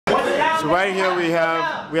So right here we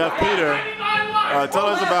have Peter. Tell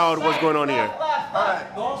us about what's going on here. Alright,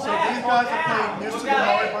 so these guys are playing New Super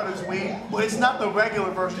Mario Bros. Wii, but it's not the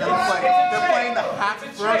regular version that they're playing. They're playing the hacked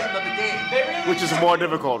version of the game. Which is more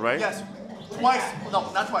difficult, right? Yes, twice.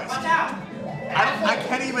 No, not twice. I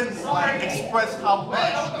can't even express how much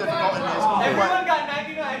difficult it is. Everyone got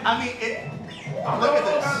 99. I mean, look at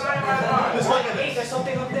this. Just look at this. There's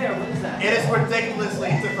something up there. What is that? It is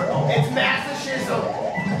ridiculously difficult. It's massive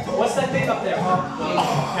shizzle. What's that thing up there?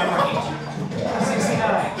 Camera hates you.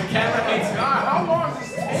 69. The camera hates me. How long does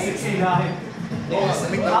this take? 69. How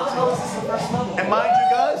the hell is this the first level? And mind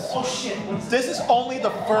you guys, oh shit. This is only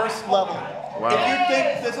the first level. Wow. If you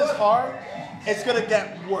think this is hard, it's gonna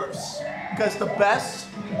get worse. Because the best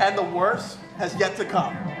and the worst has yet to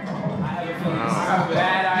come. I have a feeling.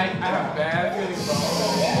 I have bad feelings, bro.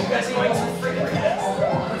 You guys are going too freaking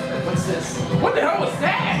fast. What's this? What the hell was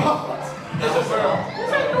that? There's a girl.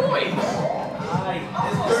 What's that noise?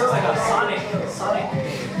 This is like a Sonic.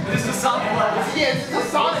 This is Sonic level. Yeah, this is a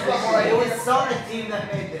Sonic level, right? It was Sonic Team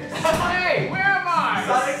that made this. Hey, where am I?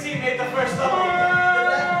 Sonic Team made the first level.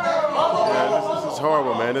 Yeah, this is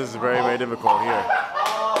horrible, man. This is very, very difficult here.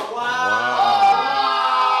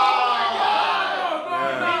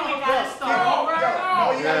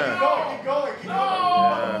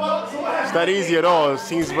 It's not easy at all. It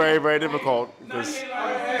seems very, very difficult because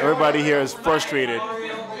everybody here is frustrated.